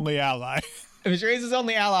betrays his only ally. betrays his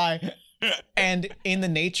only ally. And in the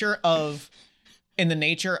nature of,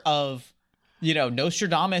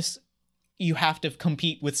 Nostradamus, you have to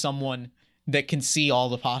compete with someone that can see all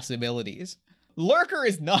the possibilities. Lurker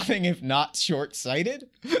is nothing if not short-sighted.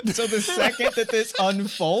 So the second that this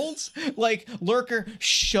unfolds, like, Lurker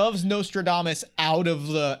shoves Nostradamus out of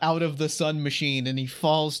the sun machine and he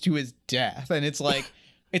falls to his death. And it's like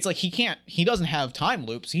he doesn't have time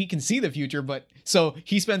loops. He can see the future, but so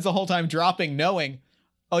he spends the whole time dropping, knowing,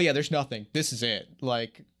 oh yeah, there's nothing. This is it.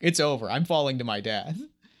 Like, it's over. I'm falling to my death.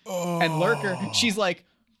 Oh. And Lurker, she's like,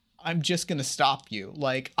 I'm just going to stop you.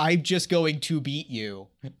 Like, I'm just going to beat you.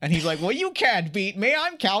 And he's like, well, you can't beat me.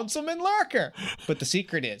 I'm Councilman Lurker. But the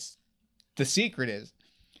secret is,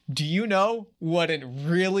 do you know what a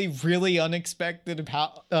really, really unexpected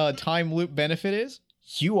time loop benefit is?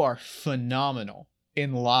 You are phenomenal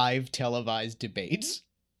in live televised debates.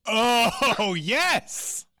 Oh,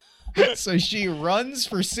 yes. So she runs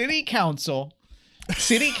for city council.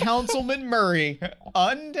 City Councilman Murray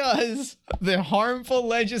undoes the harmful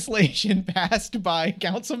legislation passed by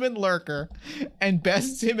Councilman Lurker and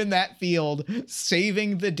bests him in that field,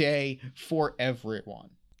 saving the day for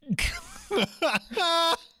everyone.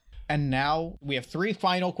 And now we have 3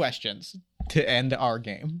 final questions to end our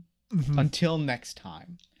game. Mm-hmm. Until next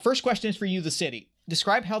time. First question is for you, the city.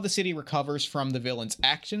 Describe how the city recovers from the villain's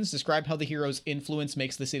actions. Describe how the hero's influence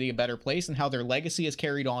makes the city a better place and how their legacy is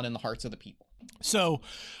carried on in the hearts of the people. So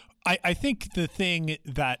I think the thing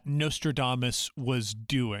that Nostradamus was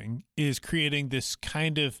doing is creating this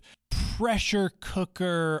kind of pressure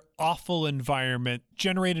cooker, awful environment,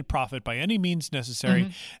 generated profit by any means necessary,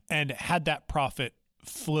 mm-hmm. and had that profit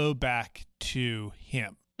flow back to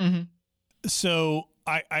him. Mm-hmm. So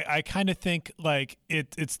I kind of think like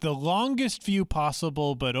it's the longest view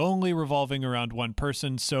possible, but only revolving around one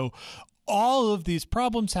person. So all of these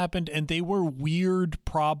problems happened, and they were weird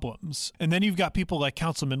problems. And then you've got people like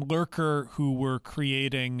Councilman Lurker who were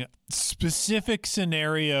creating specific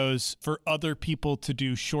scenarios for other people to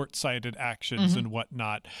do short-sighted actions mm-hmm. and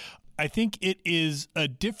whatnot. I think it is a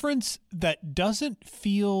difference that doesn't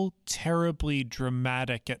feel terribly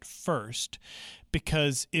dramatic at first,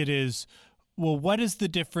 because it is, well, what is the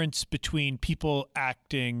difference between people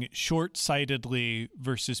acting short-sightedly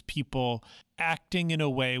versus people acting in a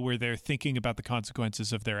way where they're thinking about the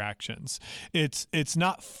consequences of their actions? It's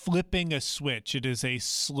not flipping a switch. It is a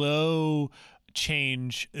slow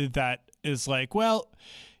change that is like, well,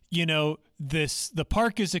 the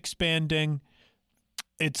park is expanding.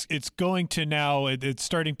 It's going to now, it's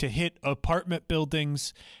starting to hit apartment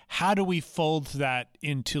buildings. How do we fold that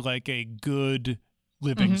into like a good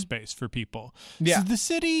living mm-hmm. space for people? Yeah. So the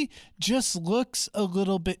city just looks a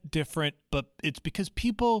little bit different, but it's because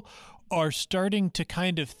people are starting to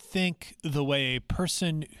kind of think the way a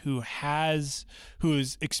person who has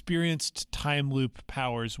experienced time loop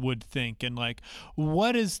powers would think, and like,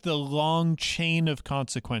 what is the long chain of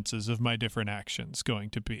consequences of my different actions going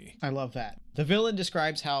to be? I love that. The villain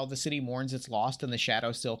describes how the city mourns its lost and the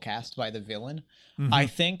shadow still cast by the villain. Mm-hmm.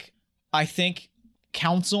 I think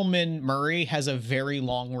Councilman Murray has a very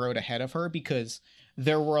long road ahead of her, because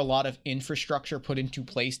there were a lot of infrastructure put into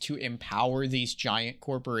place to empower these giant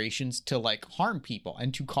corporations to like harm people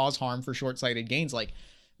and to cause harm for short-sighted gains. Like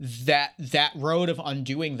that road of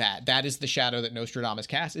undoing that is the shadow that Nostradamus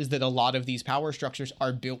casts, is that a lot of these power structures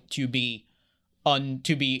are built to be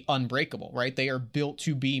unbreakable, right? They are built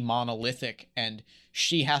to be monolithic, and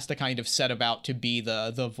she has to kind of set about to be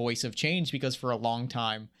the voice of change, because for a long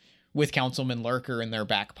time with Councilman Lurker in their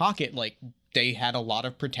back pocket, like, they had a lot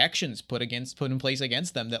of protections put in place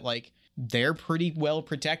against them that, like, they're pretty well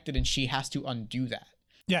protected, and she has to undo that.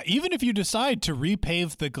 Yeah, even if you decide to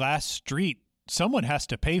repave the glass street, someone has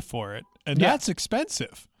to pay for it, and that's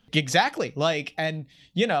expensive. Exactly. Like, and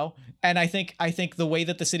I think the way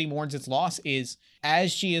that the city mourns its loss is,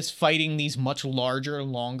 as she is fighting these much larger,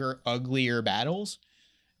 longer, uglier battles,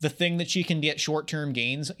 the thing that she can get short-term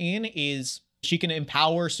gains in is she can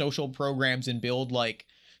empower social programs and build like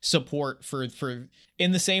support for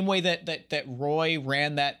in the same way that Roy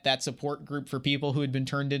ran that support group for people who had been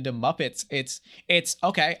turned into Muppets. It's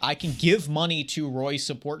okay, I can give money to Roy's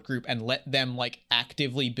support group and let them like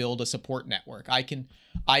actively build a support network. I can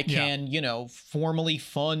formally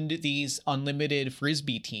fund these unlimited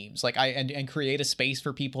Frisbee teams, like and create a space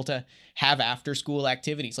for people to have after school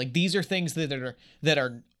activities. Like, these are things that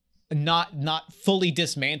are not fully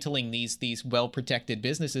dismantling these well-protected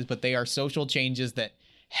businesses, but they are social changes that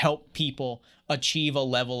help people achieve a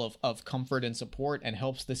level of comfort and support, and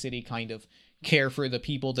helps the city kind of care for the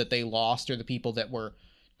people that they lost or the people that were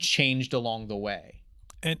changed along the way.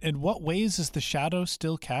 And what ways is the shadow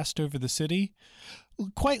still cast over the city?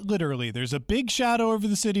 Quite literally, there's a big shadow over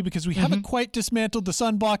the city because we haven't quite dismantled the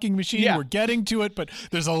sun blocking machine. Yeah. We're getting to it, but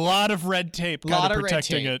there's a lot of red tape kind of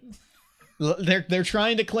protecting it. They're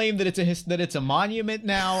trying to claim that it's a monument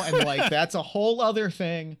now, and like that's a whole other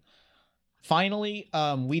thing. Finally,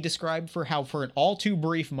 we described how for an all too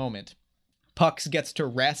brief moment, Pucks gets to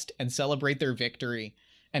rest and celebrate their victory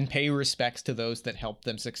and pay respects to those that helped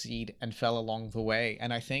them succeed and fell along the way.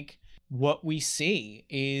 And I think what we see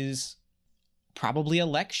is probably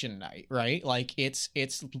election night, right? Like it's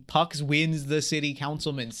Pucks wins the city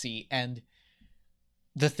councilman seat, and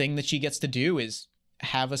the thing that she gets to do is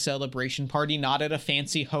have a celebration party, not at a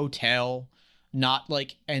fancy hotel, not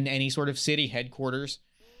like in any sort of city headquarters.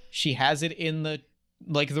 She has it in the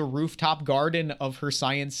rooftop garden of her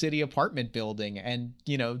Science City apartment building, and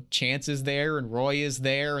Chance is there and Roy is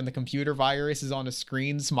there and the computer virus is on a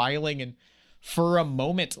screen smiling, and for a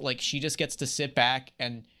moment like she just gets to sit back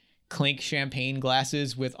and clink champagne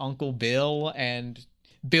glasses with Uncle Bill, and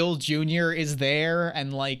Bill Jr. is there,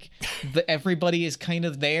 and like everybody is kind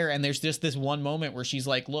of there, and there's just this one moment where she's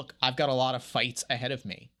like, look, I've got a lot of fights ahead of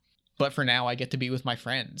me, but for now I get to be with my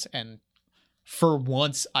friends, and for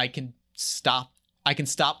once I can stop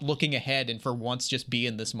looking ahead and for once just be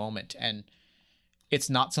in this moment. And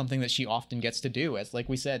it's not something that she often gets to do, as like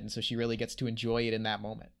we said, and so she really gets to enjoy it in that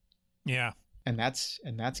moment. Yeah. And that's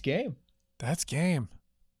game. That's game.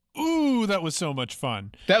 Ooh, that was so much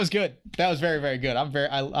fun. That was good. That was very, very good.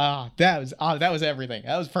 That was everything.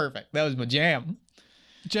 That was perfect. That was my jam.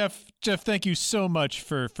 Jeff, thank you so much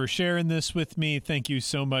for sharing this with me. Thank you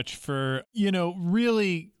so much for,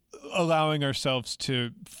 really allowing ourselves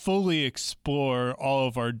to fully explore all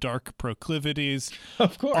of our dark proclivities.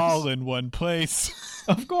 Of course. All in one place.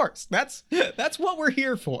 Of course. That's what we're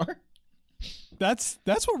here for. That's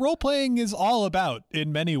what role-playing is all about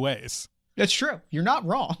in many ways. That's true. You're not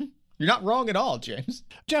wrong. You're not wrong at all, James.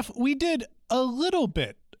 Jeff, we did a little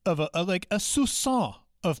bit of a soupçon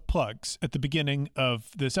of plugs at the beginning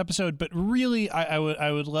of this episode, but really I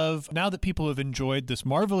would love, now that people have enjoyed this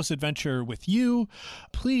marvelous adventure with you,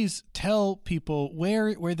 please tell people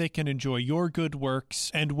where they can enjoy your good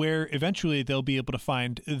works and where eventually they'll be able to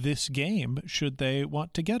find this game should they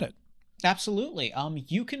want to get it. Absolutely.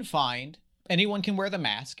 You can find Anyone Can Wear the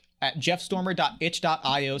Mask at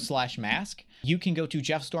jeffstormer.itch.io/mask. You can go to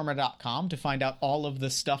jeffstormer.com to find out all of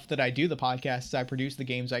the stuff that I do, the podcasts I produce, the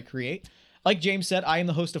games I create. Like James said, I am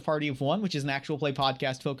the host of Party of One, which is an actual play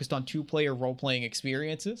podcast focused on two-player role-playing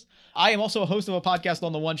experiences. I am also a host of a podcast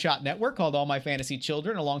on the One Shot Network called All My Fantasy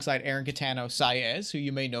Children, alongside Aaron Catano Saez, who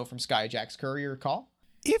you may know from Skyjack's Courier Call.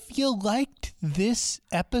 If you liked this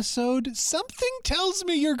episode, something tells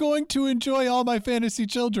me you're going to enjoy All My Fantasy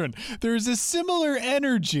Children. There's a similar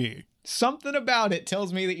energy. Something about it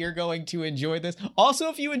tells me that you're going to enjoy this. Also,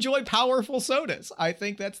 if you enjoy powerful sodas, I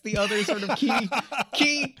think that's the other sort of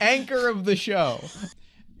key anchor of the show.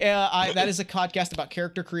 That is a podcast about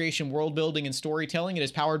character creation, world building, and storytelling. It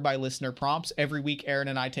is powered by listener prompts. Every week, Aaron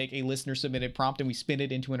and I take a listener submitted prompt and we spin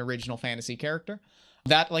it into an original fantasy character.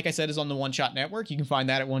 That, like I said, is on the One Shot Network. You can find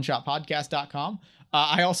that at oneshotpodcast.com.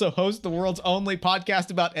 I also host the world's only podcast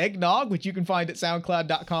about eggnog, which you can find at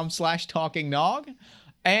soundcloud.com/talkingnog.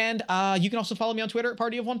 And you can also follow me on Twitter at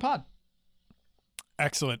Party of One Pod.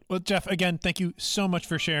 Excellent. Well, Jeff, again, thank you so much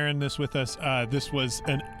for sharing this with us. This was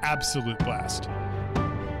an absolute blast.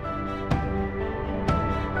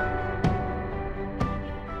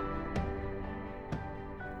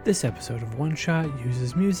 This episode of One Shot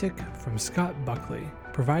uses music from Scott Buckley,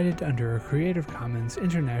 provided under a Creative Commons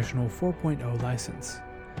International 4.0 license.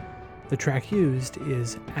 The track used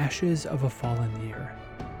is Ashes of a Fallen Year.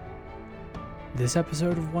 This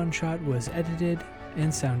episode of One Shot was edited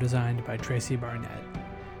and sound designed by Tracy Barnett.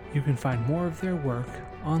 You can find more of their work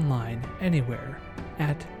online anywhere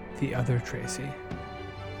at The Other Tracy.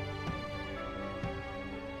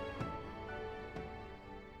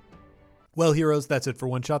 Well, heroes, that's it for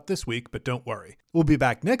One Shot this week, but don't worry. We'll be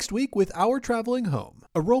back next week with Our Traveling Home,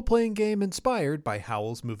 a role-playing game inspired by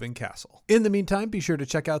Howl's Moving Castle. In the meantime, be sure to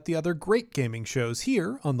check out the other great gaming shows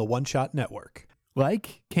here on the One Shot Network.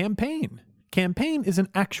 Like Campaign. Campaign is an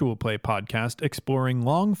actual play podcast exploring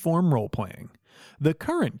long-form role-playing. The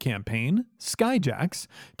current campaign, Skyjacks,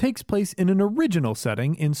 takes place in an original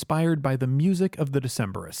setting inspired by the music of the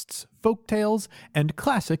Decemberists, folktales, and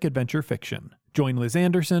classic adventure fiction. Join Liz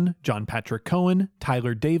Anderson, John Patrick Cohen,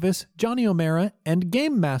 Tyler Davis, Johnny O'Mara, and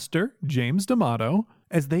Game Master James D'Amato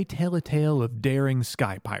as they tell a tale of daring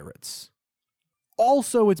sky pirates.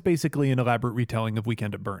 Also, it's basically an elaborate retelling of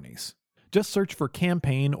Weekend at Bernie's. Just search for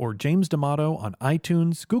Campaign or James D'Amato on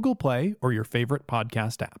iTunes, Google Play, or your favorite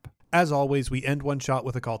podcast app. As always, we end One Shot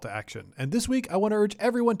with a call to action. And this week, I want to urge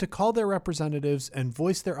everyone to call their representatives and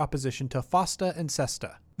voice their opposition to FOSTA and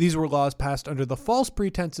SESTA. These were laws passed under the false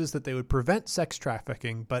pretenses that they would prevent sex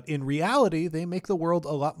trafficking, but in reality, they make the world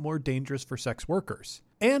a lot more dangerous for sex workers.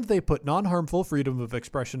 And they put non-harmful freedom of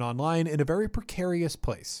expression online in a very precarious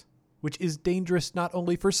place, which is dangerous not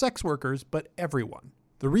only for sex workers, but everyone.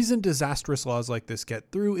 The reason disastrous laws like this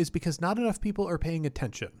get through is because not enough people are paying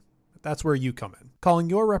attention. That's where you come in.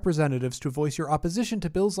 Calling your representatives to voice your opposition to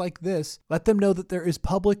bills like this, let them know that there is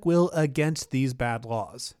public will against these bad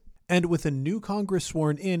laws. And with a new Congress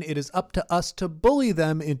sworn in, it is up to us to bully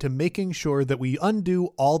them into making sure that we undo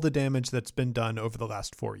all the damage that's been done over the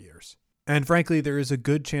last 4 years. And frankly, there is a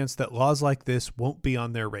good chance that laws like this won't be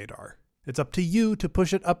on their radar. It's up to you to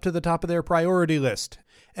push it up to the top of their priority list.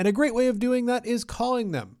 And a great way of doing that is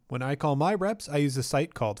calling them. When I call my reps, I use a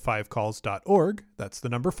site called 5calls.org. That's the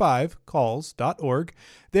number 5calls.org.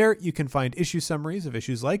 There you can find issue summaries of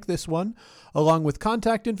issues like this one, along with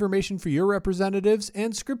contact information for your representatives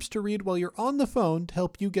and scripts to read while you're on the phone to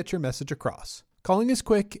help you get your message across. Calling is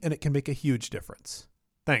quick and it can make a huge difference.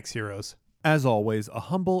 Thanks, heroes. As always, a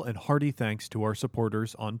humble and hearty thanks to our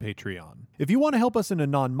supporters on Patreon. If you want to help us in a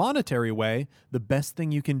non-monetary way, the best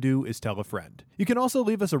thing you can do is tell a friend. You can also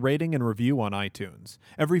leave us a rating and review on iTunes.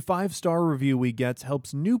 Every 5-star review we get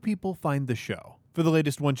helps new people find the show. For the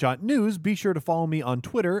latest One Shot news, be sure to follow me on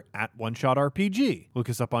Twitter at OneShotRPG. Look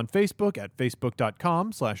us up on Facebook at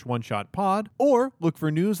facebook.com/OneShotPod, or look for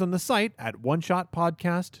news on the site at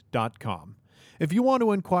OneShotPodcast.com. If you want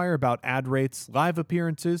to inquire about ad rates, live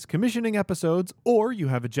appearances, commissioning episodes, or you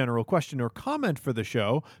have a general question or comment for the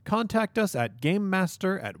show, contact us at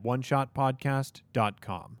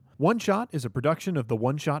GameMaster@OneShotPodcast.com. One Shot is a production of the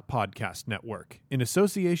One Shot Podcast Network, in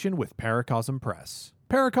association with Paracosm Press.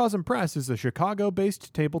 Paracosm Press is a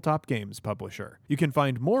Chicago-based tabletop games publisher. You can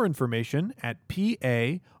find more information at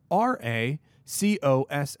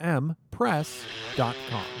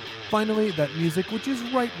PARACOSMpress.com. Finally, that music, which is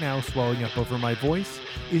right now swelling up over my voice,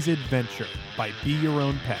 is Adventure by Be Your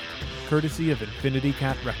Own Pet, courtesy of Infinity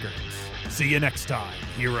Cat Records. See you next time,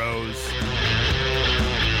 heroes.